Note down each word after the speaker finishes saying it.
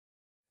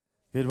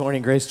Good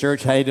morning, Grace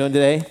Church. How you doing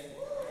today?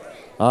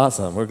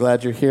 Awesome. We're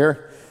glad you're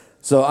here.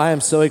 So I am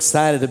so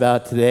excited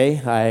about today.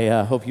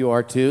 I hope you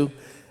are too.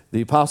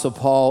 The Apostle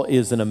Paul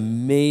is an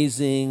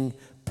amazing,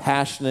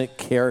 passionate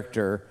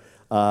character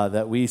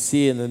that we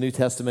see in the New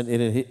Testament.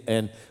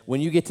 And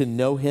when you get to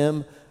know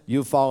him,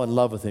 you fall in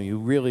love with him. You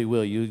really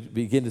will. You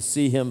begin to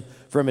see him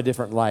from a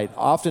different light.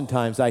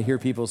 Oftentimes I hear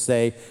people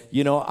say,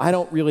 I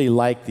don't really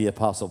like the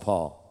Apostle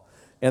Paul.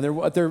 And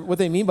what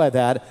they mean by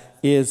that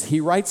is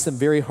he writes some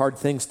very hard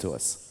things to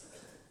us.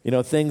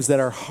 Things that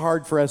are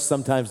hard for us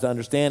sometimes to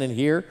understand and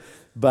hear.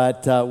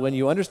 But when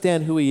you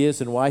understand who he is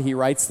and why he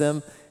writes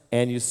them,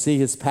 and you see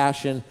his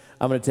passion,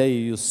 I'm going to tell you,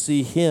 you'll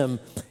see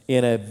him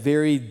in a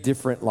very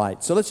different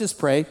light. So let's just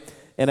pray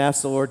and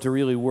ask the Lord to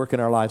really work in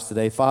our lives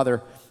today.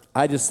 Father,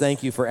 I just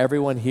thank you for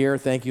everyone here.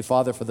 Thank you,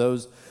 Father, for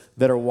those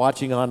that are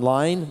watching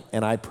online.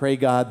 And I pray,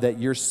 God, that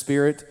your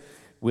Spirit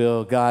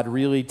will, God,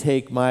 really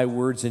take my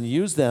words and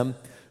use them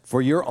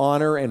for your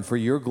honor and for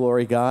your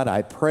glory, God.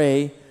 I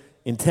pray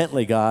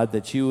intently, God,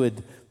 that you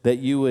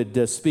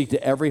would speak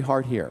to every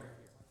heart here.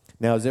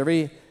 Now, as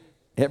every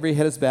head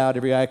is bowed,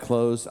 every eye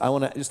closed, I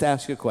want to just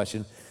ask you a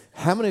question.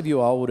 How many of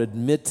you all would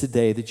admit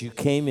today that you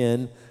came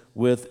in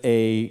with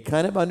a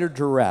kind of under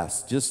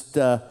duress, just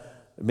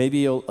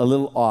maybe a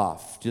little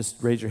off?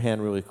 Just raise your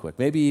hand really quick.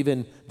 Maybe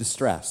even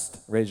distressed.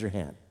 Raise your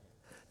hand.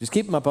 Just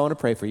keep them up. I want to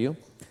pray for you.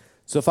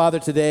 So, Father,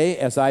 today,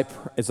 as I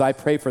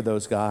pray for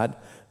those, God,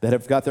 that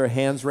have got their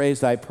hands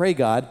raised, I pray,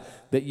 God,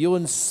 that you'll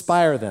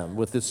inspire them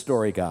with this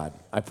story, God.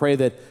 I pray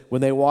that when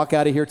they walk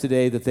out of here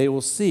today, that they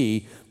will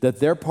see that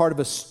they're part of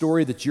a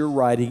story that you're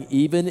writing,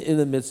 even in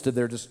the midst of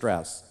their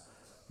distress.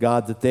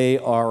 God, that they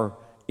are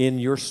in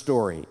your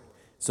story.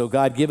 So,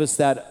 God, give us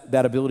that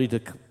ability to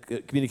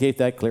communicate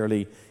that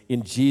clearly.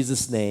 In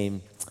Jesus'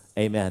 name,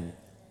 amen.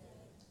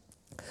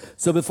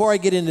 So before I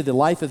get into the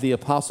life of the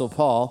Apostle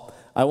Paul,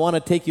 I want to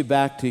take you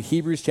back to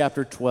Hebrews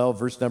chapter 12,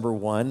 verse number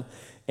 1,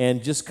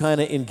 and just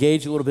kind of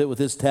engage a little bit with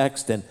this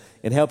text and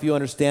help you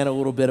understand a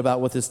little bit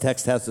about what this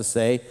text has to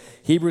say.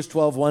 Hebrews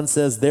 12:1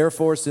 says,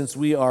 "Therefore, since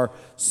we are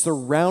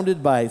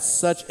surrounded by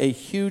such a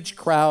huge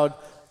crowd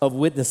of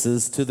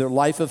witnesses to their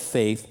life of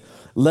faith,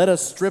 let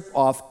us strip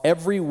off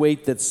every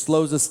weight that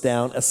slows us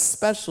down,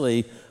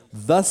 especially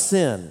the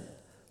sin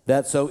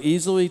that so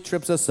easily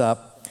trips us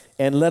up,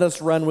 and let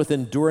us run with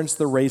endurance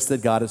the race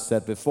that God has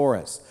set before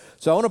us."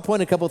 So I want to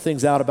point a couple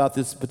things out about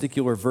this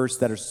particular verse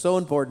that are so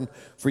important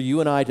for you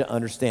and I to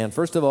understand.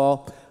 First of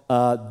all,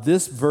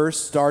 this verse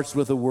starts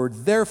with the word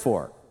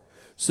therefore.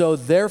 So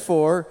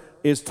therefore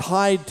is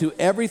tied to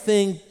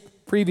everything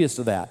previous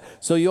to that.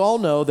 So you all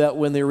know that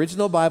when the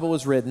original Bible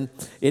was written,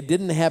 it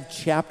didn't have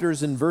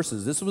chapters and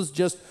verses. This was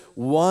just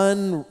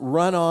one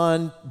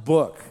run-on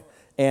book,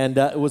 and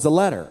it was a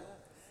letter.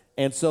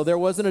 And so there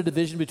wasn't a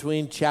division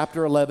between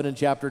chapter 11 and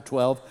chapter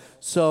 12.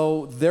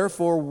 So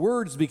therefore,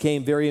 words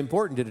became very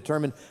important to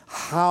determine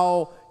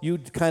how you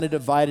kind of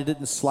divided it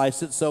and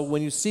sliced it. So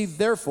when you see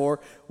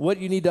therefore, what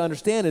you need to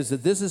understand is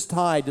that this is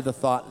tied to the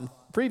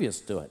thought previous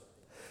to it.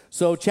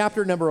 So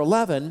chapter number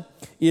 11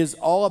 is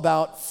all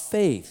about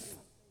faith.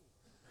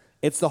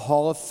 It's the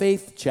Hall of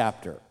Faith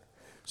chapter.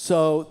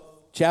 So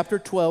chapter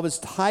 12 is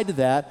tied to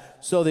that.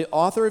 So the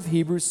author of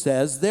Hebrews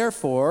says,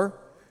 therefore,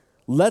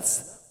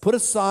 let's put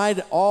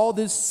aside all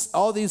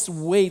these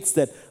weights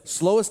that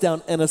slow us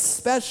down, and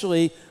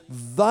especially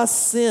the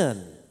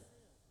sin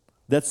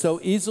that so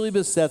easily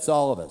besets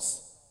all of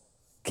us,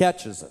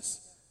 catches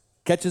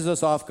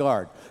us off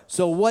guard.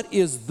 So what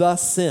is the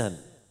sin?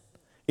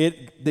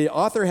 The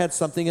author had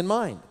something in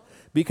mind,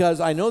 because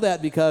I know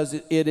that because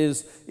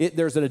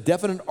there's a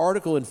definite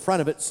article in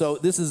front of it. So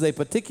this is a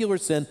particular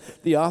sin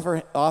the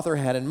author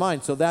had in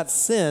mind. So that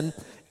sin,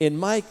 in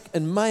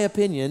my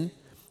opinion,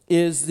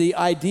 is the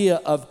idea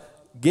of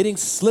getting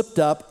slipped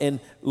up and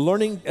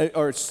learning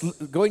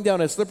going down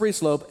a slippery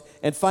slope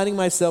and finding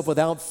myself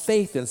without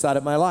faith inside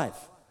of my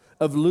life,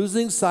 of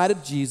losing sight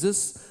of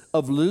Jesus,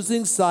 of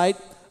losing sight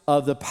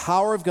of the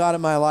power of God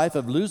in my life,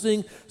 of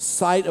losing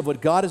sight of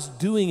what God is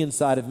doing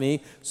inside of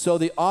me. So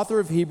the author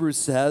of Hebrews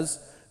says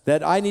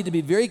that I need to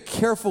be very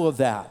careful of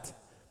that.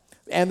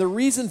 And the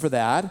reason for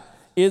that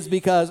is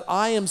because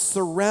I am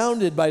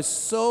surrounded by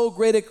so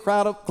great a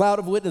cloud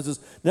of witnesses.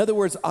 In other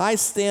words, I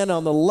stand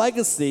on the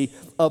legacy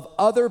of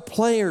other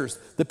players,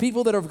 the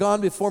people that have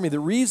gone before me.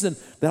 The reason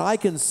that I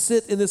can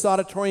sit in this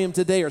auditorium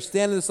today or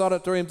stand in this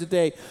auditorium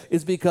today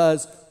is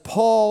because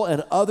Paul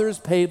and others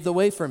paved the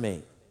way for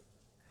me.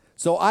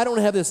 So I don't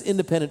have this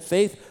independent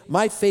faith.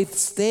 My faith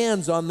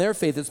stands on their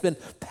faith. It's been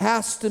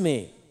passed to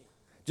me,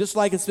 just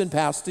like it's been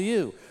passed to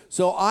you.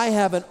 So I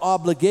have an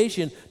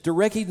obligation to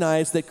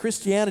recognize that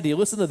Christianity,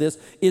 listen to this,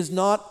 is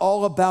not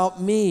all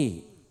about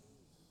me.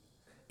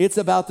 It's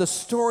about the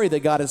story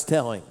that God is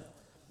telling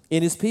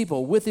in his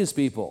people, with his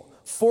people,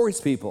 for his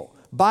people,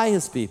 by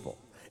his people.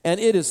 And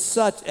it is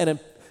such a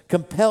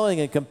compelling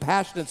and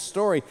compassionate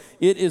story.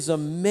 It is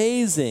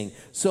amazing.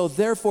 So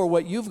therefore,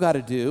 what you've got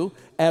to do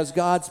as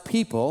God's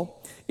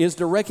people is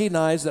to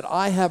recognize that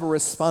I have a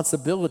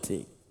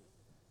responsibility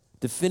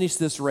to finish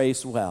this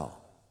race well.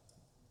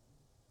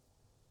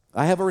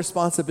 I have a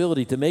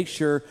responsibility to make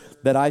sure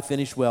that I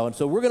finish well. And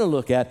so we're going to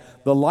look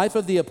at the life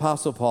of the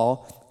Apostle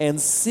Paul and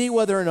see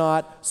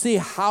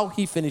how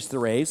he finished the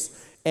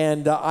race.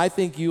 And I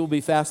think you will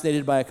be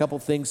fascinated by a couple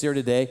things here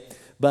today,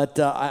 but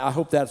I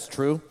hope that's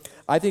true.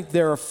 I think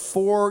there are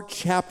 4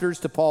 chapters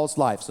to Paul's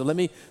life. So let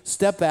me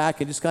step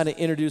back and just kind of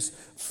introduce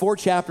 4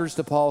 chapters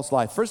to Paul's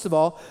life. First of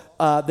all,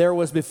 there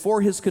was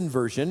before his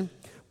conversion,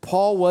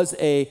 Paul was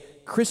a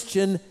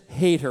Christian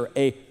hater,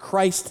 a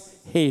Christ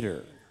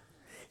hater.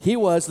 He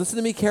was, listen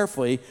to me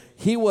carefully,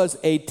 he was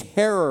a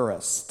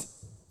terrorist.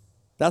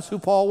 That's who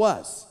Paul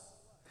was.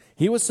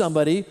 He was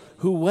somebody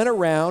who went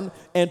around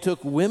and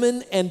took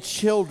women and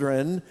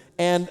children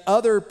and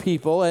other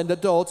people and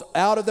adults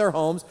out of their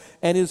homes,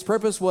 and his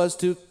purpose was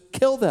to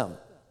kill them.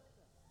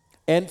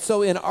 And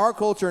so in our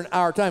culture, in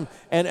our time,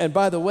 and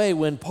by the way,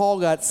 when Paul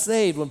got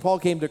saved, when Paul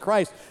came to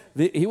Christ,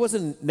 he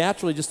wasn't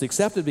naturally just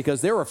accepted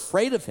because they were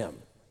afraid of him.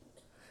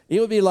 It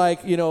would be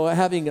like,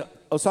 having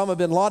Osama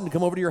bin Laden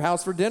come over to your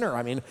house for dinner.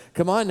 I mean,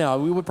 come on now.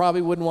 We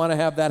probably wouldn't want to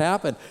have that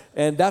happen.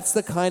 And that's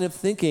the kind of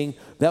thinking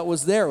that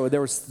was there.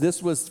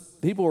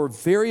 People were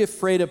very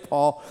afraid of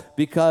Paul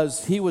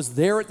because he was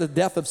there at the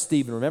death of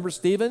Stephen. Remember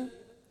Stephen?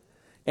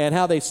 And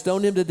how they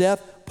stoned him to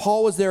death?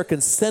 Paul was there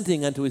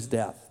consenting unto his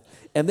death.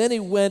 And then he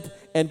went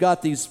and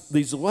got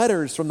these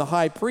letters from the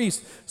high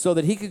priest so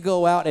that he could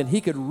go out and he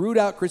could root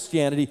out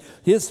Christianity.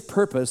 His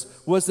purpose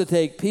was to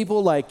take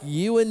people like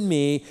you and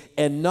me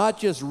and not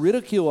just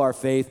ridicule our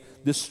faith,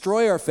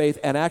 destroy our faith,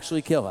 and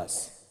actually kill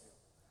us.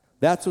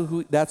 That's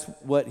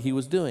what he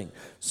was doing.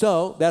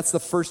 So that's the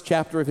first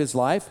chapter of his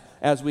life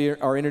as we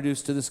are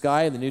introduced to this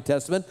guy in the New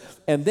Testament.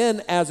 And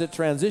then as it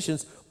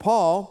transitions,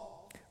 Paul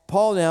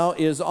now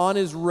is on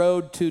his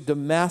road to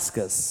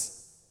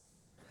Damascus.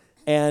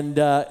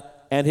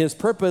 And his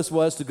purpose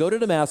was to go to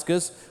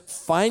Damascus,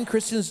 find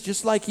Christians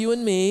just like you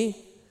and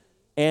me,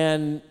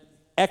 and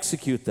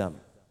execute them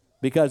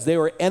because they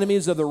were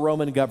enemies of the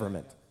Roman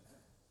government.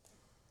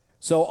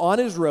 So on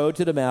his road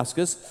to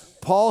Damascus,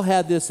 Paul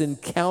had this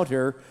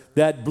encounter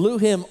that blew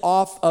him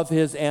off of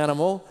his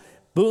animal,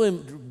 blew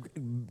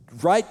him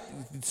right,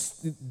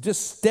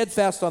 just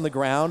steadfast on the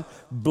ground,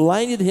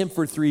 blinded him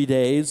for 3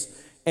 days.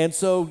 And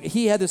so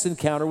he had this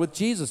encounter with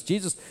Jesus.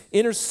 Jesus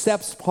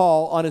intercepts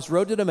Paul on his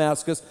road to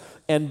Damascus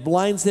and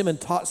blinds him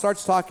and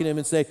starts talking to him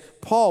and say,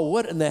 Paul,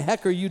 what in the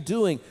heck are you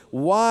doing?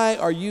 Why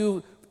are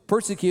you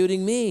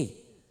persecuting me?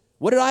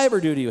 What did I ever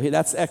do to you? Hey,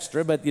 that's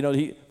extra, but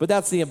but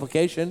that's the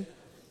implication.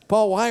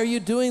 Paul, why are you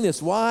doing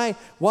this? Why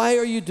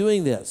are you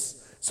doing this?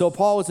 So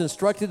Paul was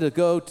instructed to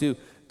go to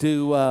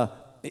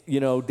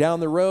down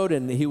the road,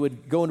 and he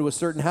would go into a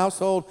certain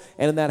household,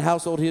 and in that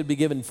household he would be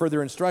given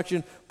further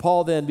instruction.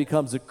 Paul then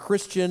becomes a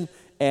Christian,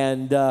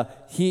 and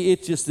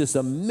it's just this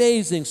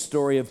amazing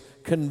story of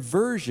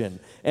conversion.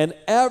 And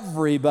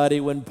everybody,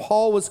 when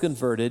Paul was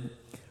converted,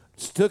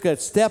 took a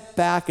step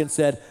back and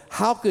said,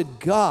 how could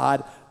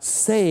God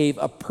save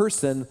a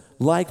person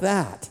like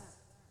that?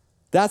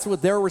 That's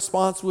what their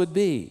response would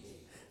be.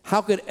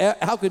 How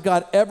could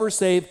God ever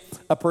save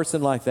a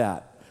person like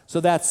that? So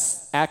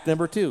that's act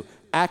number 2.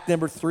 Act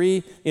number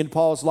 3 in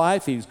Paul's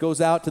life, he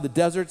goes out to the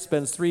desert,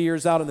 spends 3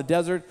 years out in the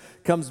desert,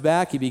 comes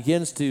back, he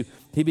begins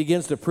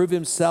to prove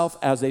himself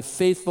as a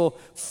faithful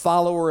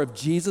follower of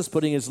Jesus,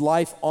 putting his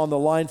life on the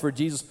line for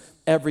Jesus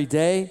every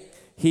day.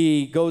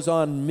 He goes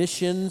on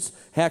missions,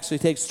 he actually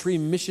takes 3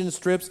 mission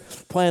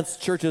trips, plants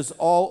churches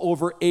all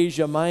over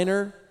Asia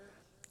Minor,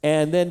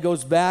 and then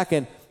goes back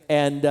and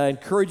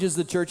encourages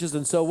the churches.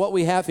 And so what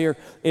we have here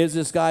is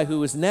this guy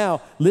who is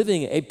now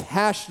living a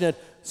passionate,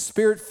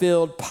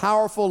 Spirit-filled,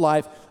 powerful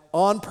life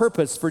on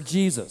purpose for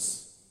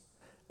Jesus.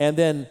 And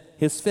then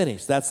his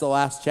finish. That's the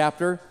last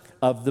chapter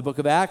of the book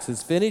of Acts.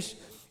 His finish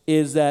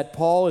is that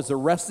Paul is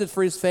arrested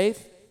for his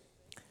faith,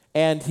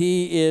 and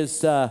he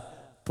is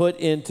put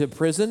into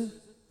prison.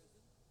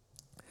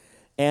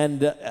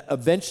 And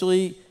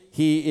eventually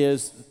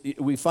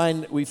we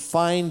find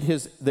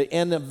the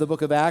end of the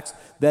book of Acts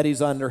that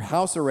he's under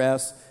house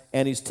arrest,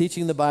 and he's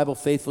teaching the Bible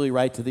faithfully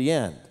right to the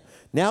end.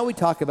 Now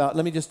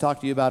let me just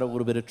talk to you about a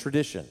little bit of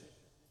tradition.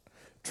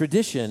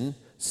 Tradition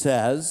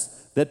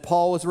says that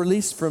Paul was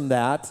released from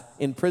that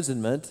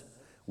imprisonment,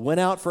 went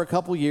out for a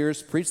couple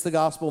years, preached the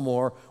gospel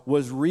more,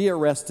 was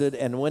rearrested,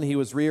 and when he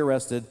was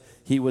rearrested,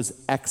 he was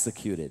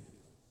executed.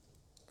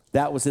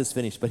 That was his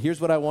finish. But here's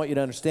what I want you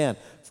to understand.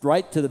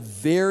 Right to the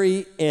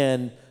very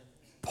end,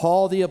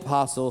 Paul the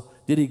apostle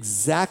did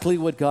exactly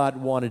what God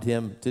wanted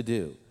him to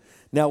do.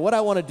 Now, what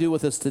I want to do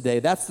with us today,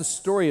 that's the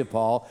story of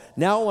Paul.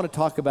 Now I want to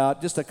talk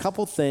about just a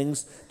couple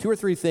things, 2 or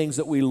 3 things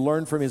that we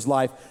learned from his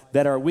life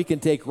that we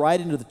can take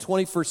right into the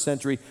 21st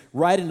century,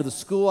 right into the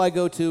school I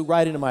go to,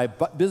 right into my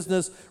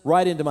business,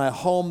 right into my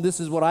home.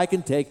 This is what I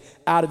can take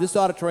out of this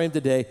auditorium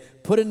today,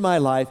 put in my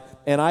life,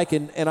 and I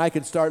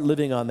can start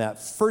living on that.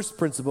 First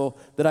principle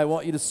that I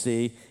want you to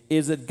see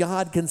is that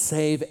God can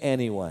save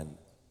anyone.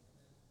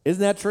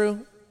 Isn't that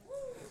true?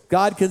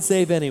 God can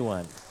save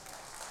anyone.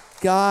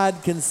 God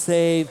can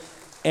save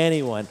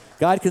anyone.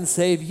 God can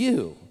save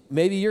you.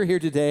 maybe you're here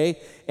today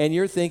and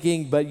you're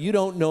thinking, but you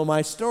don't know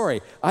my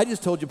story. I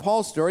just told you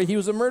Paul's story. He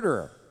was a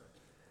murderer.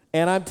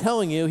 And I'm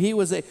telling you, he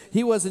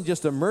wasn't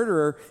just a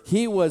murderer,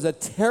 he was a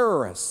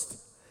terrorist.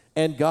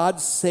 And God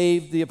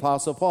saved the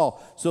Apostle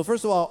Paul. So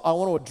first of all, I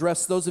want to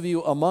address those of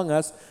you among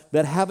us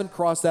that haven't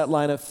crossed that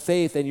line of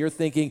faith and you're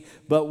thinking,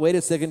 but wait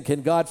a second,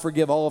 can God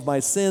forgive all of my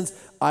sins?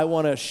 I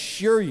want to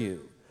assure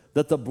you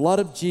that the blood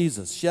of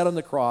Jesus shed on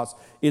the cross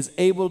is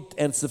able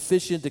and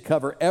sufficient to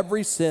cover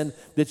every sin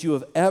that you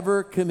have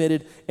ever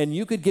committed. And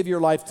you could give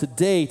your life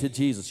today to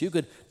Jesus. You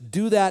could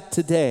do that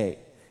today,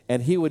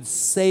 and he would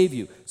save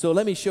you. So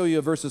let me show you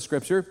a verse of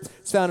Scripture.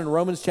 It's found in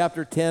Romans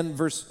chapter 10,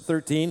 verse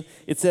 13.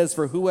 It says,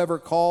 "For whoever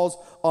calls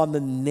on the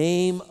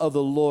name of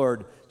the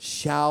Lord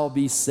shall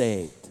be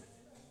saved."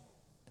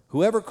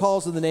 Whoever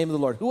calls on the name of the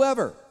Lord,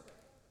 whoever.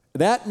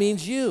 That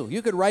means you.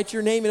 You could write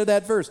your name into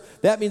that verse.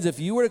 That means if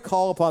you were to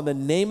call upon the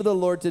name of the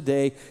Lord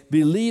today,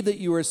 believe that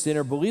you are a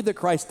sinner, believe that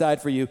Christ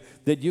died for you,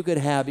 that you could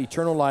have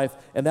eternal life,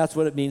 and that's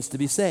what it means to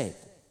be saved.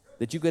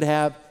 That you could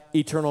have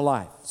eternal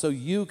life. So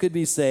you could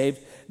be saved.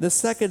 The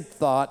second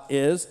thought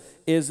is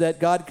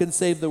that God can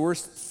save the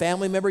worst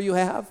family member you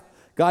have.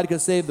 God can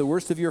save the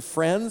worst of your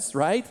friends,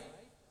 right?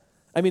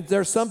 I mean,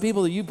 there are some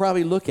people that you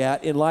probably look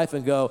at in life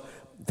and go,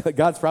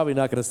 God's probably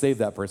not going to save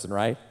that person,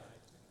 right?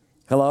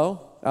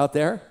 Hello, out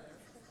there?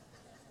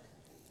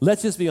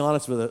 Let's just be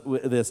honest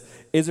with this.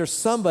 Is there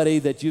somebody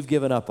that you've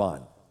given up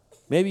on?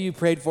 Maybe you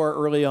prayed for it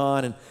early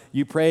on, and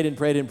you prayed and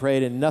prayed and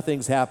prayed, and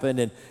nothing's happened,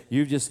 and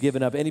you've just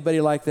given up. Anybody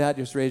like that?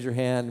 Just raise your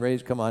hand.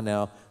 Come on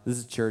now. This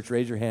is church.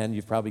 Raise your hand.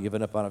 You've probably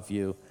given up on a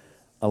few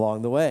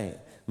along the way.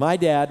 My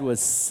dad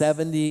was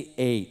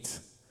 78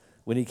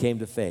 when he came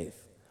to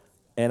faith,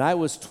 and I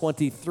was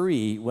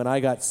 23 when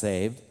I got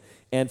saved,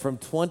 and from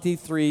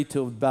 23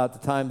 to about the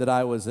time that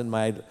I was in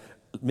my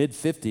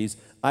mid-50s,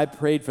 I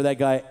prayed for that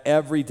guy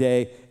every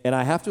day, and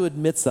I have to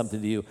admit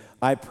something to you.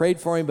 I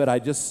prayed for him, but I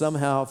just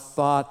somehow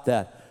thought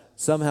that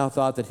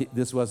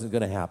this wasn't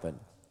going to happen.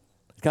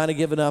 Kind of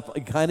given up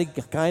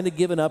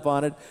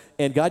on it,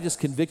 and God just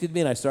convicted me,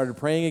 and I started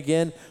praying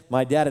again.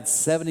 My dad at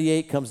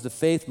 78 comes to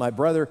faith. My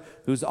brother,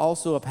 who's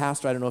also a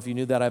pastor, I don't know if you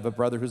knew that, I have a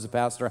brother who's a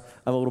pastor.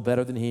 I'm a little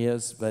better than he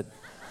is, but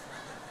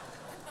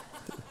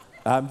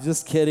I'm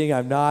just kidding.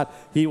 I'm not.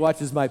 He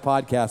watches my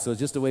podcast, so it's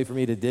just a way for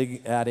me to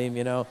dig at him,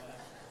 you know.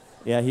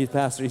 Yeah, he's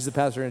a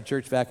pastor in a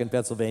church back in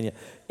Pennsylvania.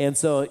 And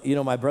so,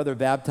 my brother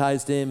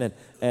baptized him,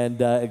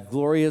 and a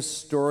glorious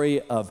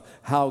story of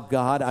how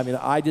God,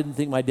 I didn't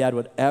think my dad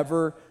would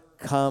ever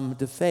come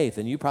to faith.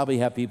 And you probably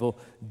have people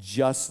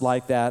just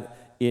like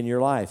that in your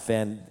life.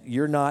 And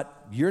you're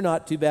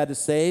not too bad to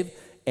save,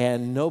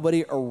 and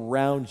nobody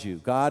around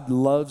you. God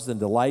loves and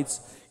delights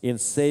in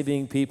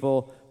saving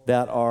people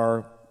that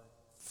are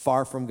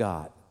far from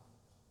God,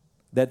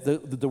 that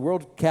the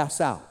world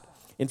casts out.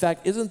 In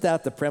fact, isn't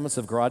that the premise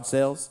of garage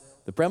sales?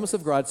 The premise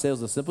of garage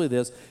sales is simply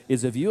this,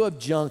 is if you have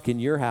junk in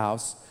your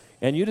house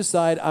and you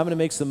decide, I'm going to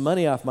make some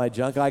money off my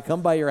junk, I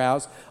come by your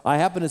house, I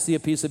happen to see a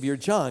piece of your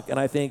junk, and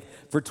I think,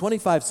 for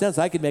 25 cents,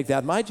 I could make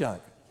that my junk.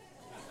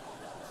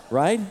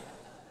 Right?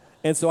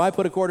 And so I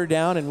put a quarter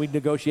down, and we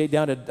negotiate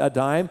down to a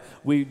dime.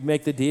 We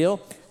make the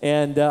deal,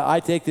 and I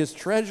take this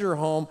treasure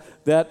home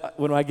that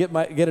when I get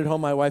it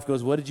home, my wife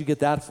goes, "What did you get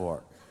that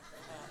for?"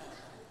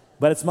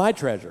 But it's my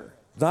treasure.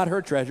 It's not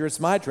her treasure, it's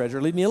my treasure.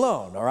 Leave me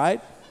alone, all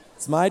right?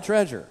 It's my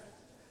treasure.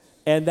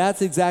 And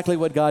that's exactly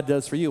what God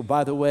does for you.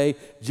 By the way,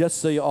 just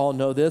so you all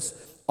know this,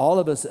 all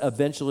of us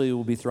eventually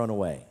will be thrown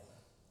away.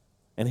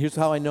 And here's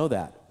how I know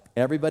that.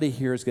 Everybody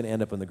here is going to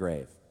end up in the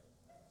grave.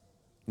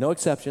 No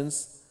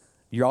exceptions.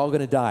 You're all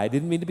going to die. I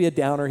didn't mean to be a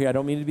downer here. I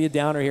don't mean to be a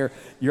downer here.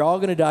 You're all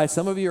going to die.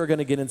 Some of you are going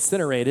to get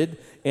incinerated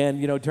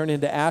and, turn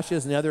into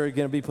ashes, and the other are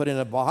going to be put in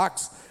a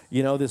box,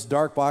 this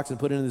dark box, and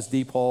put in this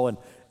deep hole.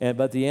 But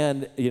at the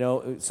end,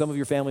 some of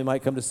your family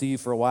might come to see you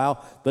for a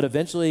while, but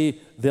eventually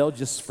they'll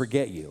just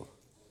forget you.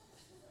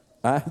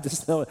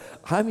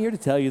 I'm here to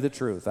tell you the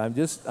truth.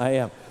 I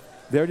am.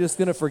 They're just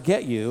going to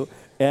forget you,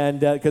 and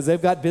because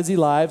they've got busy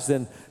lives,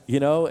 and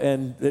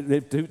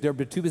they're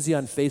too busy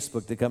on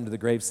Facebook to come to the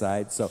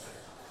graveside. So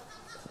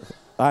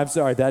I'm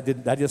sorry,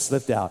 that just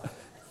slipped out.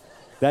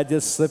 That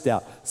just slipped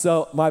out.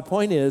 So my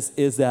point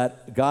is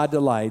that God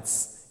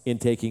delights in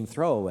taking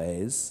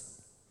throwaways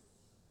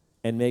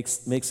and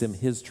makes him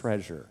his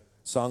treasure.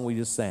 Song we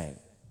just sang.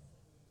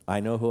 I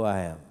know who I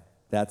am.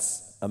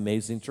 That's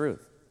amazing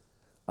truth.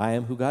 I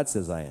am who God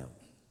says I am.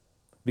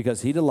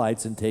 Because he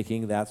delights in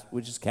taking that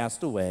which is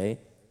cast away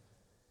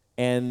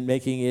and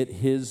making it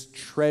his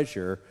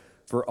treasure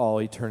for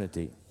all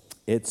eternity.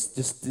 It's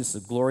just a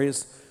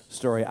glorious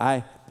story.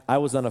 I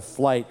was on a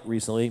flight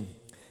recently,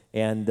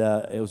 and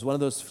it was one of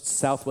those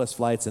Southwest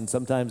flights, and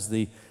sometimes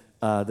the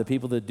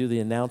people that do the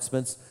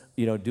announcements,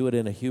 do it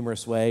in a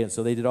humorous way. And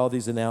so they did all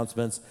these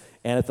announcements.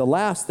 And at the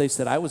last, they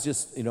said, I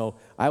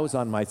was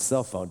on my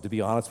cell phone, to be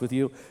honest with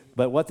you.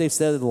 But what they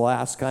said at the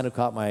last kind of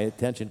caught my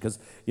attention because,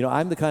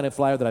 I'm the kind of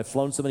flyer that I've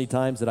flown so many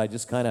times that I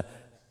just kind of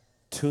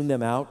tune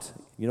them out.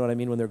 You know what I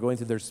mean? When they're going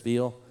through their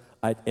spiel.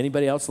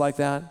 Anybody else like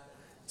that?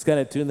 It's kind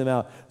of tune them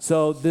out.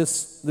 So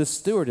this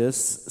stewardess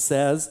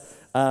says,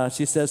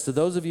 she says, to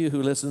those of you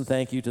who listen,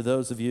 thank you. To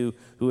those of you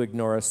who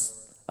ignore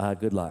us,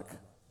 good luck.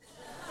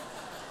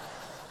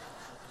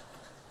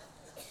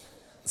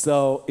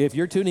 So if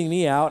you're tuning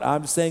me out,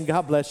 I'm saying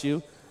God bless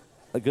you.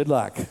 Good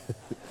luck.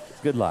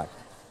 Good luck.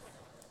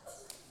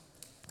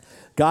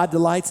 God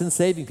delights in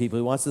saving people.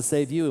 He wants to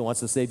save you. He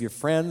wants to save your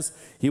friends.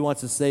 He wants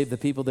to save the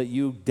people that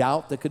you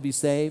doubt that could be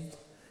saved.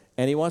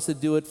 And he wants to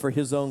do it for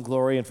his own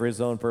glory and for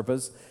his own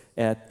purpose.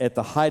 At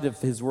the height of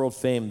his world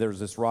fame, there was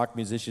this rock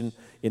musician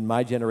in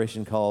my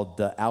generation called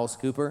Alice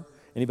Cooper.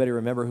 Anybody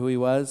remember who he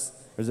was?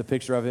 There's a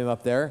picture of him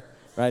up there,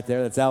 right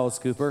there. That's Alice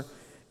Cooper.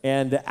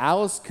 And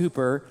Alice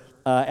Cooper,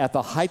 at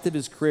the height of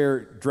his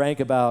career, drank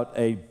about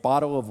a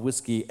bottle of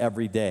whiskey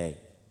every day.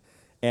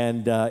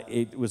 And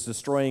it was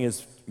destroying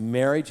his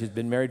marriage. He'd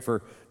been married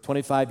for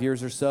 25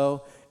 years or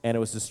so, and it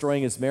was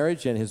destroying his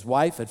marriage. And his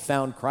wife had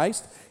found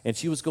Christ, and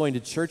she was going to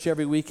church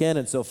every weekend.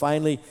 And so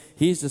finally,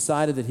 he's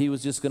decided that he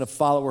was just going to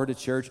follow her to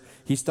church.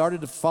 He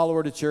started to follow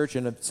her to church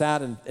and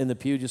sat in the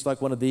pew just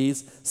like one of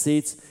these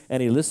seats,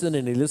 and he listened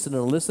and he listened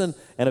and listened.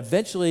 And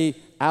eventually,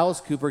 Alice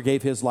Cooper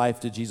gave his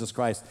life to Jesus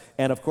Christ.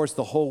 And of course,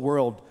 the whole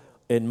world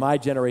in my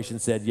generation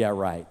said, yeah,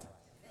 right.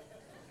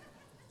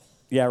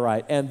 Yeah,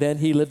 right. And then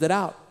he lived it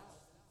out.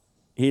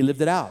 He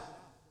lived it out.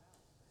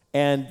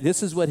 And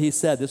this is what he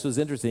said. This was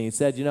interesting. He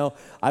said,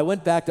 I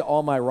went back to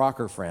all my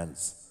rocker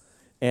friends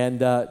and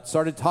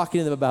started talking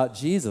to them about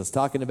Jesus,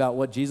 talking about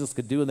what Jesus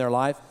could do in their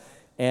life.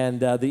 And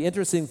the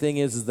interesting thing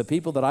is the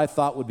people that I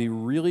thought would be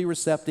really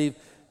receptive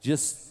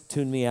just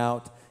tuned me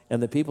out.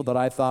 And the people that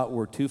I thought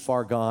were too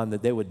far gone,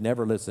 that they would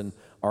never listen,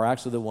 are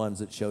actually the ones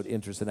that showed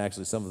interest, and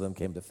actually some of them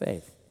came to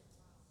faith.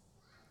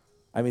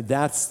 I mean,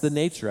 that's the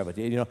nature of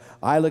it.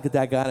 I look at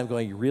that guy and I'm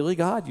going, really,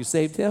 God? You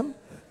saved him?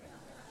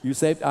 You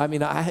saved,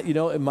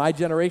 in my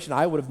generation,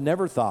 I would have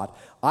never thought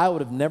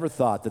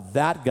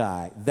that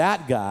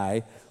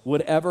guy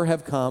would ever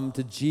have come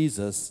to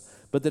Jesus.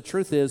 But the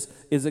truth is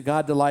that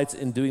God delights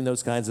in doing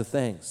those kinds of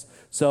things.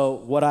 So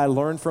what I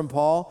learned from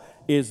Paul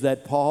is that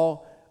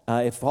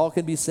if Paul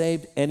can be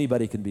saved,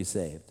 anybody can be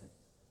saved.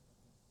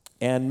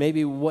 And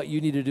maybe what you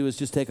need to do is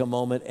just take a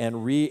moment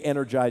and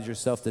re-energize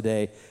yourself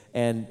today.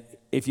 And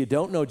if you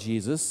don't know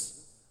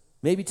Jesus,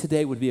 maybe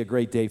today would be a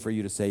great day for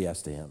you to say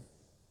yes to him.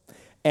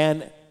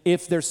 And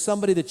if there's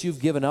somebody that you've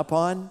given up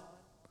on,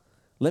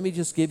 let me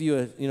just give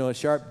you a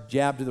sharp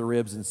jab to the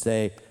ribs and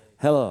say,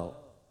 hello,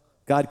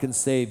 God can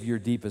save your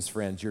deepest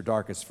friends, your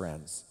darkest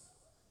friends.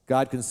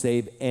 God can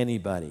save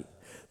anybody.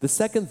 The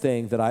second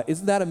thing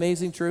isn't that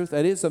amazing truth?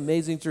 That is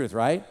amazing truth,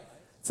 right?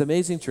 It's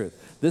amazing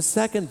truth. The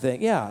second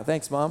thing, yeah,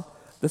 thanks, Mom.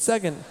 The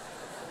second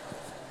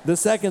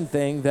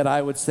thing that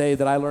I would say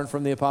that I learned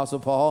from the Apostle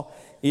Paul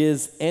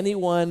is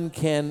anyone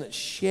can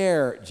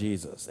share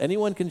Jesus.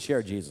 Anyone can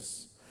share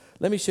Jesus.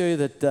 Let me show you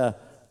that the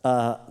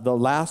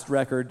last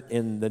record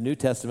in the New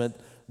Testament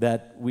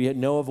that we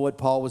know of what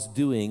Paul was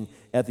doing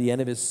at the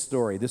end of his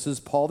story. This is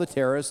Paul the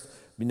terrorist,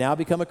 now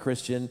become a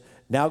Christian,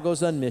 now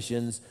goes on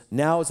missions,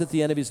 now is at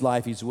the end of his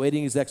life, he's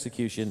waiting his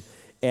execution.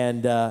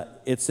 And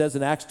it says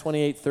in Acts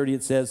 28:30,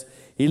 it says,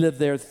 he lived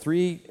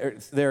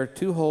there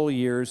 2 whole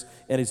years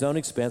at his own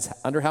expense,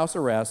 under house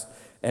arrest,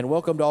 and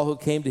welcomed all who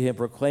came to him,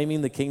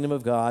 proclaiming the kingdom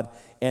of God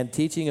and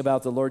teaching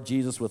about the Lord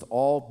Jesus with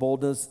all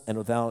boldness and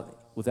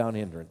without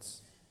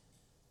hindrance.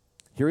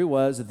 Here he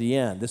was at the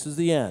end. This is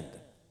the end.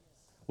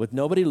 With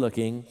nobody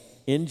looking,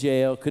 in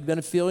jail, could have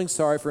been feeling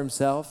sorry for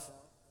himself,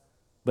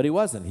 but he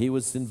wasn't. He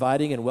was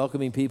inviting and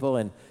welcoming people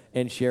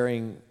and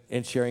sharing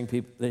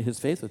his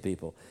faith with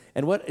people.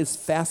 And what is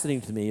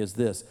fascinating to me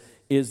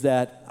is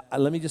that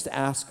let me just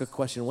ask a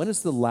question. When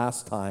is the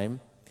last time,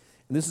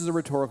 and this is a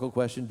rhetorical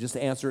question, just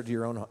answer it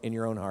in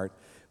your own heart.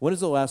 When is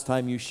the last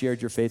time you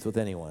shared your faith with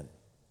anyone?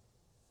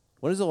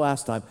 When is the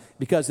last time?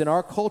 Because in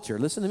our culture,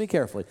 listen to me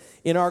carefully,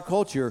 in our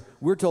culture,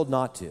 we're told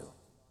not to.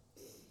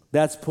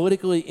 That's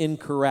politically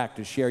incorrect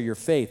to share your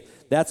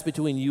faith. That's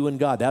between you and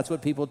God. That's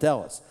what people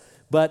tell us.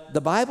 But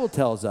the Bible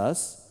tells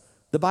us,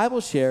 the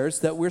Bible shares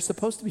that we're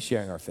supposed to be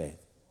sharing our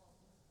faith.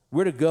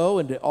 We're to go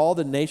into all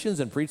the nations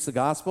and preach the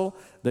gospel.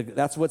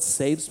 That's what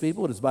saves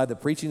people. It is by the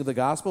preaching of the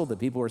gospel that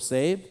people are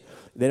saved.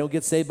 They don't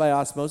get saved by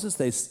osmosis.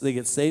 They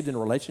get saved in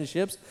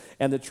relationships.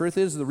 And the truth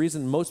is, the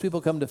reason most people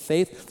come to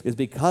faith is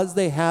because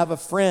they have a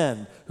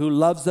friend who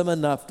loves them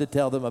enough to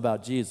tell them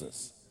about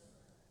Jesus.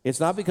 It's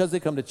not because they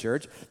come to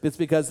church. It's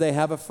because they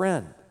have a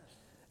friend.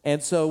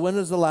 And so when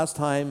was the last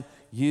time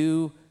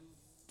you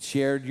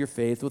shared your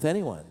faith with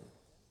anyone?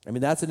 I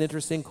mean, that's an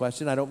interesting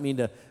question. I don't mean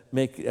to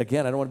I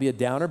don't want to be a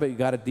downer, but you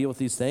got to deal with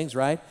these things,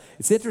 right?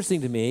 It's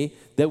interesting to me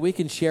that we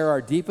can share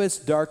our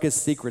deepest,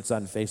 darkest secrets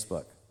on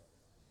Facebook.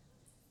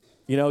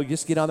 You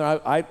just get on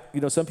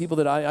there. Some people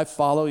that I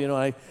follow,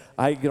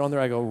 I get on there,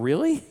 I go,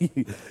 really?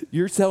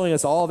 You're telling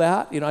us all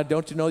that?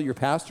 Don't you know that your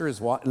pastor is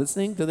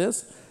listening to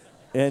this?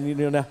 And,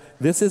 now,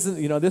 this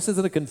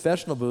isn't a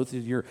confessional booth.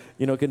 You're,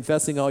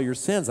 confessing all your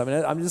sins. I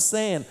mean, I'm just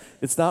saying,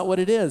 it's not what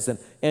it is.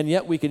 And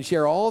yet we can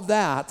share all of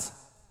that.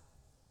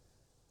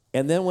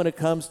 And then when it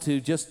comes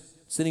to just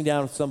sitting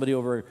down with somebody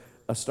over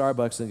a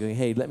Starbucks and going,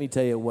 hey, let me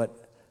tell you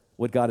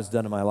what God has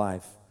done in my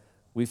life.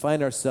 We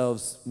find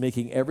ourselves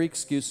making every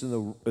excuse in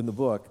the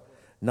book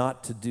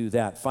not to do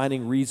that,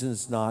 finding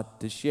reasons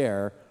not to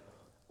share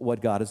what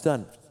God has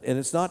done. And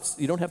it's not,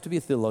 you don't have to be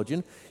a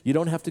theologian. You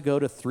don't have to go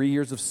to 3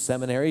 years of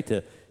seminary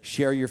to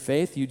share your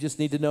faith. You just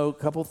need to know a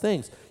couple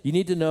things. You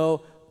need to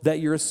know that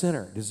you're a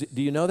sinner.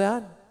 Do you know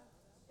that?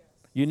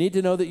 You need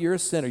to know that you're a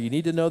sinner. You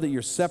need to know that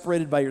you're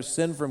separated by your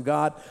sin from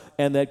God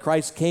and that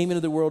Christ came into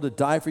the world to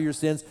die for your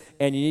sins,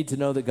 and you need to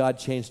know that God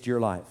changed your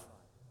life.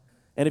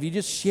 And if you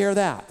just share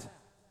that,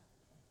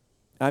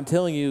 I'm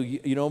telling you,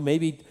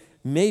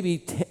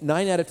 maybe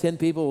 9 out of 10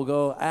 people will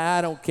go,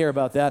 I don't care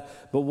about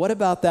that. But what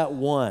about that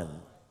one?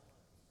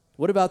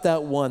 What about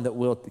that one that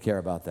will care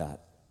about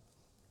that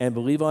and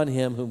believe on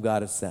him whom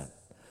God has sent?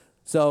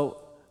 So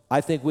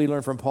I think we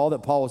learn from Paul that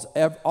Paul was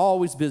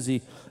always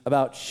busy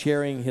about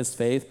sharing his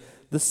faith.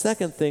 The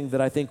second thing that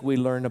I think we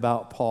learn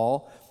about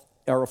Paul,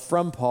 or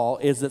from Paul,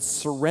 is that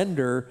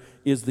surrender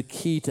is the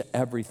key to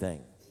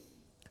everything.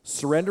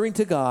 Surrendering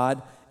to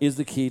God is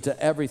the key to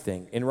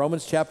everything. In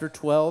Romans chapter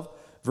 12,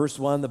 verse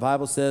 1, the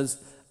Bible says,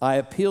 I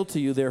appeal to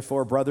you,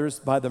 therefore, brothers,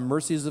 by the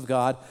mercies of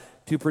God,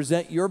 to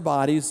present your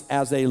bodies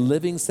as a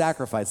living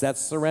sacrifice.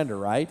 That's surrender,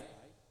 right?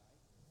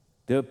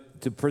 To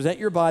present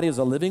your body as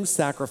a living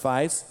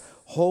sacrifice,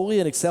 holy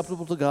and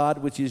acceptable to God,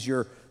 which is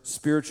your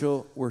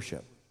spiritual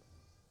worship.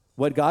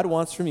 What God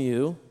wants from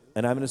you,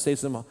 and I'm going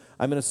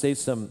to say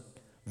some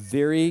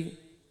very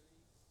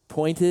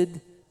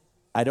pointed,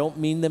 I don't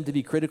mean them to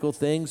be critical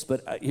things,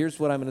 but here's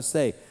what I'm going to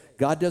say.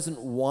 God doesn't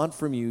want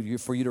from you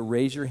for you to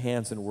raise your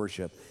hands in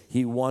worship.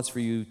 He wants for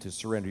you to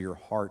surrender your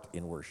heart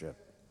in worship.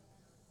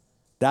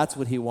 That's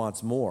what he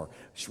wants more.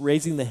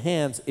 Raising the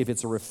hands, if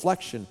it's a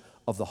reflection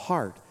of the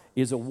heart,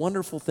 is a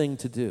wonderful thing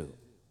to do.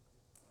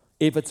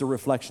 If it's a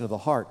reflection of the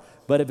heart.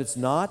 But if it's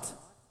not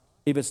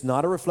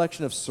a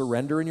reflection of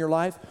surrender in your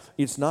life,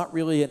 it's not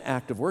really an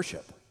act of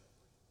worship.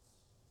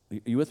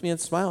 You with me? And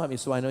smile at me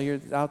so I know you're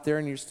out there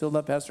and you're still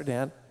not Pastor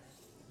Dan.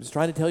 I'm just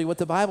trying to tell you what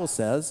the Bible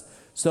says.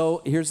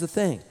 So here's the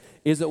thing,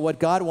 is that what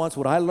God wants,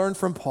 what I learned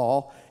from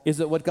Paul, is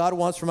that what God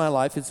wants for my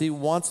life is he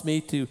wants me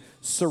to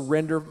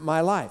surrender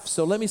my life.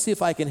 So let me see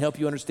if I can help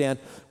you understand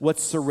what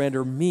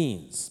surrender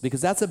means,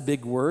 because that's a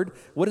big word.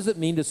 What does it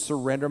mean to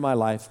surrender my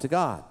life to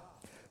God?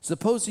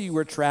 Suppose you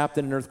were trapped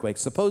in an earthquake.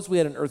 Suppose we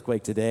had an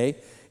earthquake today,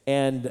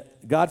 and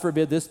God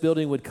forbid this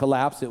building would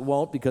collapse. It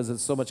won't because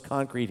there's so much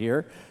concrete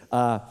here.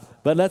 But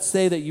let's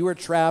say that you were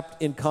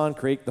trapped in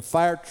concrete. The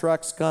fire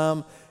trucks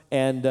come,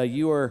 and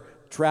you are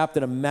trapped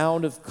in a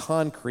mound of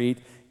concrete,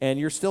 and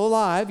you're still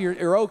alive.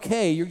 You're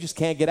okay. You just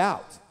can't get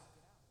out.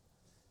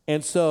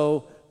 And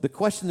so the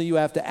question that you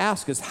have to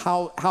ask is,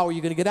 how are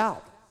you going to get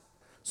out?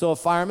 So a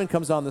fireman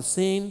comes on the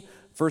scene.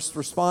 First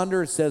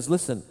responder says,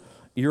 listen,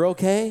 you're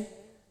okay?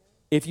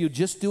 If you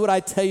just do what I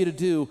tell you to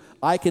do,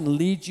 I can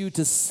lead you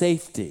to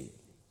safety.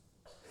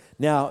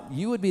 Now,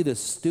 you would be the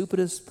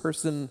stupidest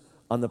person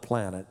on the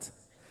planet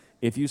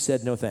if you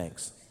said no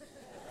thanks.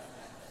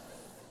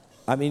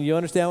 I mean, you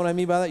understand what I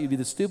mean by that? You'd be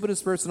the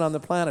stupidest person on the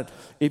planet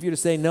if you were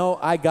to say, no,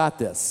 I got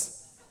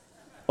this.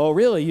 Oh,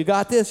 really? You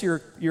got this?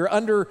 You're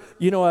under,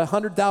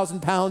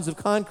 100,000 pounds of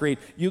concrete.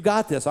 You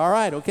got this. All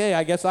right, okay,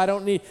 I guess you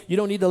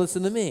don't need to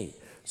listen to me.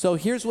 So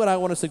here's what I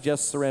want to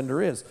suggest surrender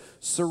is.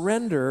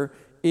 Surrender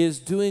is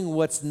doing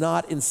what's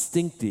not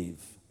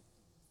instinctive.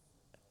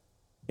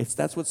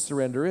 That's what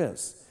surrender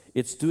is.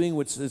 It's doing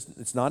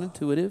it's not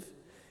intuitive.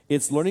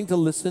 It's learning to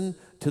listen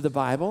to the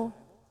Bible.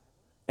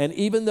 And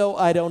even though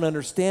I don't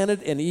understand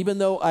it, and even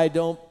though I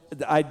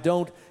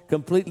don't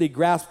completely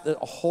grasp the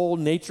whole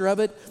nature of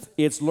it,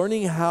 it's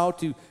learning how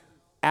to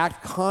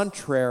act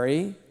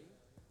contrary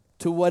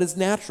to what is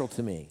natural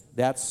to me.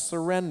 That's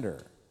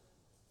surrender.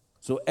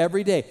 So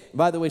every day,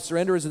 by the way,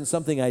 surrender isn't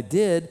something I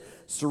did.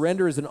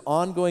 Surrender is an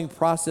ongoing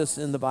process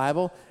in the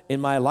Bible, in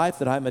my life,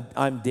 that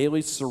I'm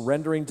daily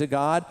surrendering to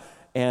God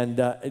and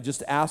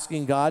just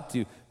asking God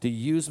to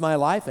use my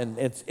life. And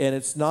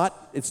it's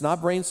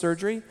not brain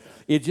surgery.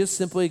 It's just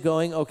simply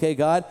going, okay,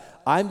 God,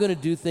 I'm going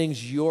to do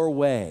things your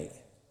way,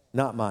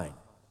 not mine.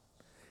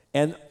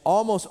 And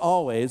almost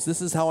always, this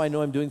is how I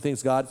know I'm doing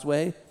things God's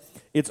way,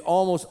 it's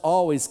almost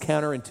always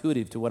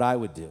counterintuitive to what I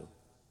would do.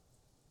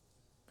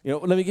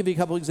 Let me give you a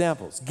couple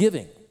examples.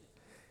 Giving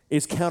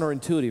is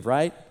counterintuitive,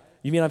 right?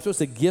 You mean I'm supposed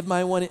to give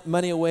my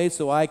money away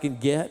so I can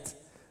get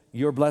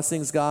your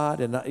blessings, God?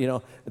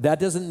 And, that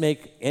doesn't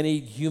make any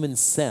human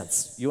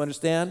sense. You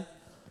understand?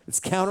 It's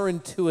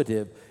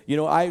counterintuitive.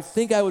 I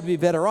think I would be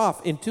better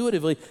off,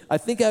 intuitively, I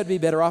think I would be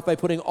better off by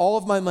putting all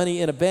of my money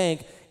in a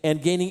bank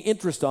and gaining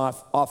interest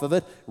off of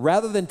it,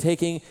 rather than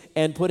taking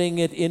and putting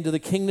it into the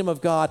kingdom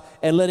of God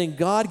and letting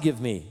God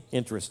give me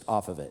interest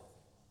off of it.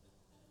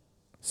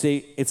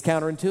 See, it's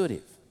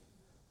counterintuitive.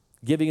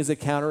 Giving is a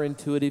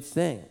counterintuitive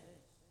thing.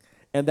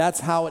 And that's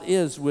how it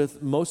is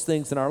with most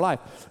things in our life.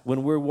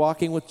 When we're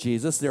walking with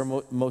Jesus, they're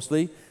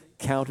mostly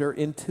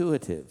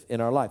counterintuitive in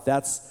our life.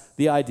 That's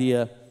the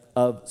idea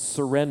of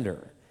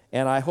surrender.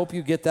 And I hope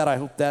you get that. I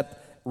hope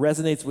that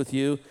resonates with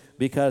you,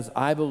 because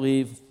I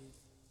believe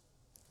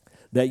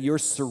that your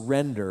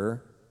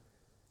surrender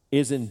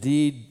is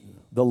indeed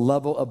the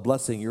level of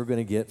blessing you're going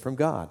to get from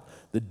God.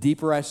 The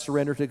deeper I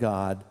surrender to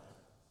God,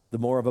 the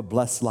more of a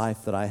blessed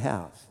life that I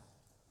have.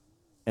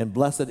 And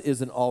blessed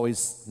isn't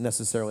always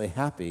necessarily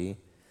happy.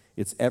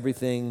 It's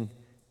everything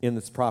in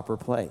its proper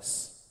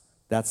place.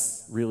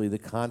 That's really the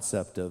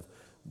concept of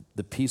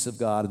the peace of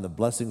God and the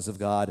blessings of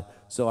God.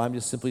 So I'm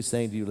just simply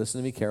saying to you,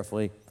 listen to me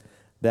carefully,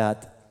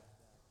 that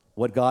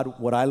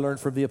what I learned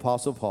from the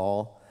Apostle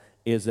Paul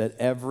is that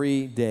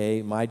every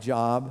day my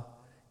job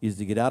is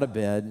to get out of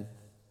bed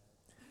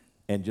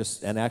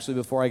and actually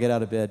before I get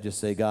out of bed, just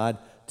say, God,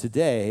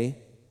 today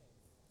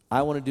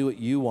I want to do what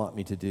you want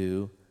me to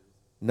do,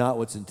 not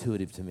what's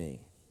intuitive to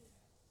me.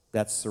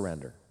 That's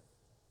surrender.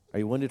 Are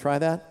you willing to try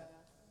that?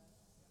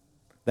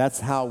 That's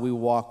how we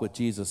walk with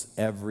Jesus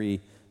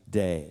every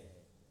day.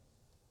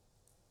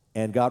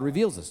 And God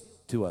reveals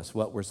to us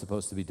what we're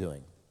supposed to be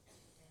doing.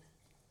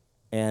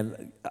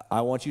 And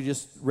I want you to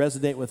just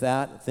resonate with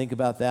that, think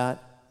about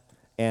that,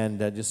 and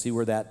just see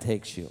where that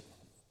takes you.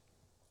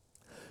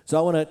 So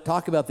I want to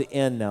talk about the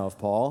end now of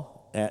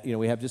Paul.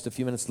 We have just a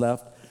few minutes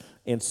left.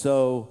 And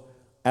so,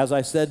 as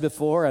I said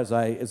before, as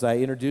I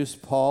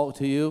introduced Paul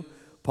to you,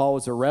 Paul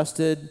was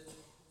arrested,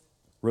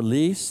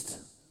 released,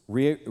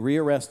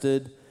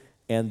 rearrested,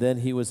 and then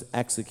he was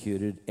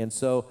executed. And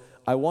so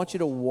I want you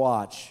to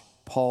watch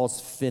Paul's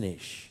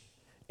finish.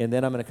 And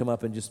then I'm going to come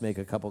up and just make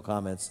a couple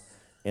comments,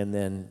 and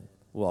then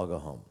we'll all go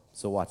home.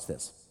 So watch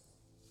this.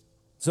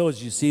 So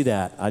as you see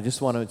that, I just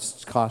want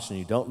to caution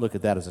you, don't look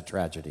at that as a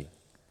tragedy.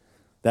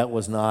 That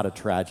was not a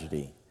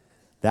tragedy.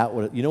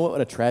 You know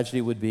what a tragedy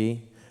would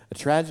be? A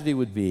tragedy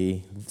would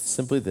be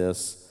simply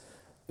this.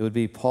 It would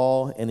be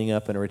Paul ending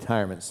up in a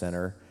retirement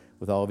center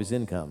with all of his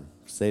income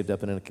saved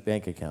up in a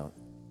bank account.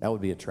 That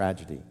would be a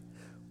tragedy.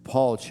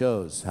 Paul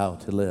chose how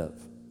to live.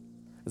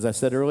 As I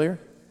said earlier,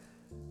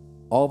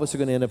 all of us are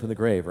going to end up in the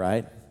grave,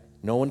 right?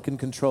 No one can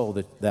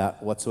control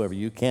that whatsoever.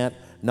 You can't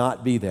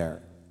not be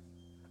there.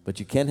 But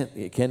you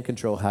can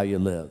control how you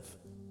live.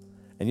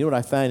 And you know what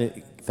I find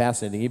it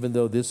fascinating, even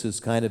though this is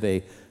kind of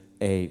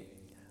a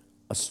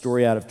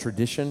story out of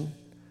tradition,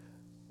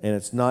 and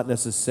it's not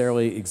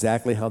necessarily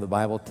exactly how the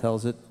Bible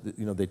tells it.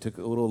 They took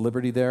a little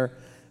liberty there,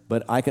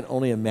 but I can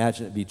only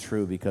imagine it be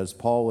true because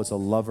Paul was a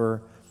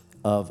lover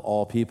of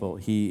all people.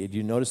 Did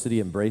you notice that he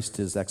embraced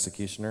his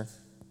executioner?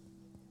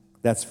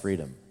 That's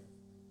freedom.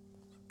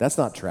 That's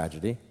not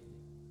tragedy.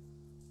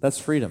 That's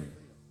freedom.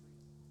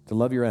 To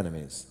love your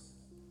enemies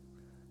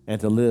and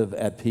to live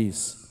at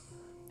peace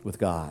with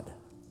God.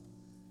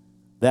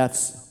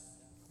 That's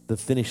the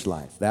finished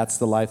life. That's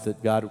the life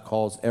that God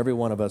calls every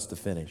one of us to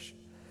finish.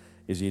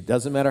 It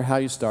doesn't matter how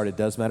you start, it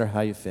does matter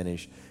how you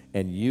finish,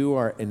 and you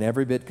are in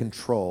every bit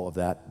control of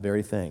that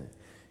very thing.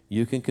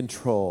 You can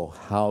control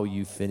how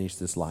you finish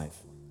this life.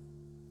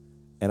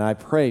 And I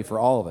pray for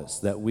all of us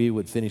that we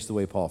would finish the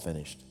way Paul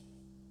finished.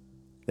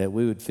 That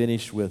we would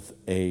finish with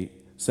a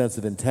sense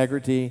of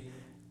integrity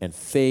and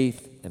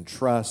faith and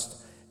trust,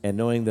 and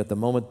knowing that the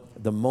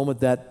moment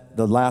that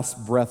the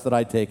last breath that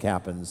I take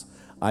happens,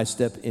 I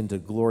step into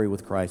glory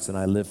with Christ and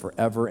I live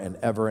forever and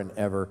ever and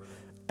ever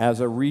as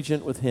a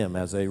regent with him,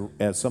 as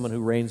someone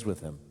who reigns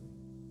with him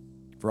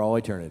for all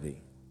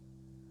eternity.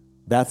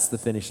 That's the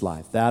finished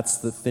life. That's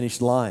the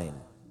finished line.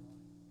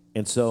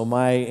 And so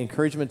my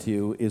encouragement to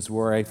you is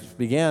where I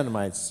began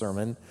my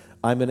sermon.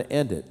 I'm going to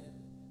end it.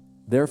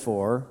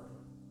 Therefore,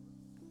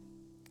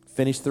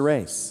 finish the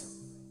race.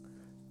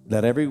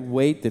 Let every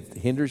weight that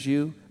hinders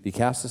you be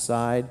cast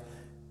aside,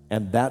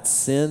 and that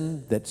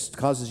sin that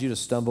causes you to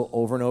stumble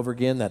over and over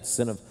again, that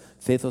sin of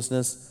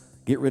faithlessness,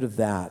 get rid of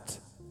that.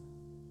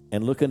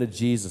 And look unto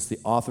Jesus, the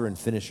author and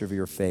finisher of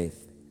your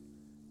faith.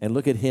 And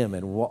look at him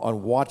and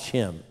watch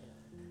him.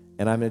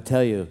 And I'm going to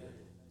tell you,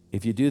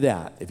 if you do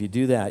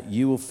that,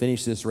 you will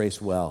finish this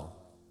race well.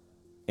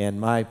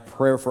 And my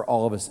prayer for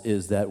all of us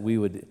is that we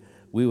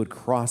would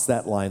cross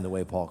that line the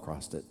way Paul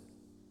crossed it.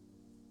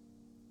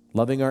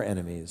 Loving our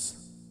enemies,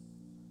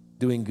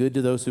 doing good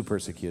to those who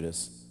persecute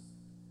us,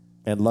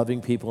 and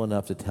loving people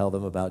enough to tell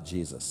them about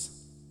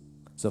Jesus.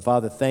 So,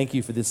 Father, thank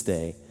you for this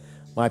day.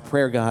 My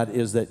prayer, God,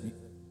 is that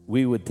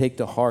we would take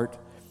to heart,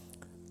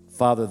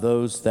 Father,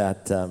 those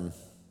that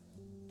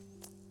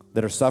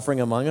are suffering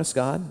among us,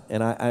 God,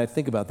 and I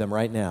think about them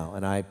right now,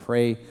 and I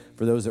pray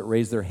for those that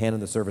raised their hand in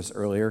the service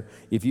earlier.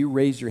 If you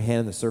raised your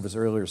hand in the service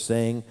earlier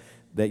saying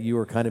that you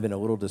were kind of in a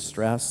little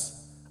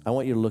distress, I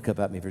want you to look up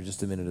at me for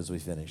just a minute as we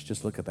finish.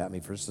 Just look up at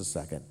me for just a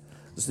second.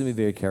 Listen to me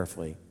very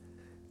carefully.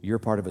 You're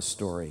part of a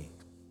story.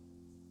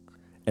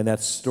 And that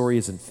story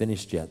isn't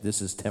finished yet.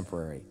 This is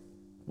temporary.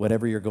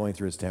 Whatever you're going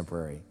through is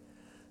temporary.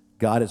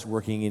 God is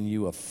working in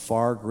you a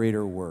far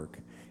greater work.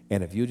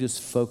 And if you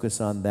just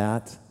focus on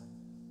that,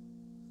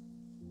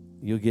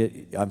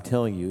 I'm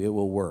telling you, it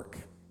will work.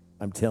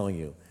 I'm telling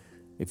you.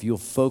 If you'll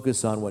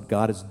focus on what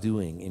God is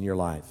doing in your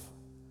life,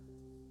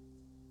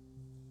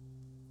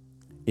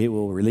 it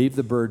will relieve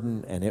the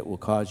burden and it will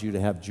cause you to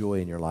have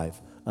joy in your life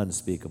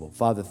unspeakable.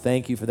 Father,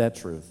 thank you for that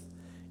truth.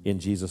 In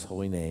Jesus'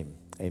 holy name,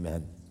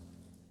 amen.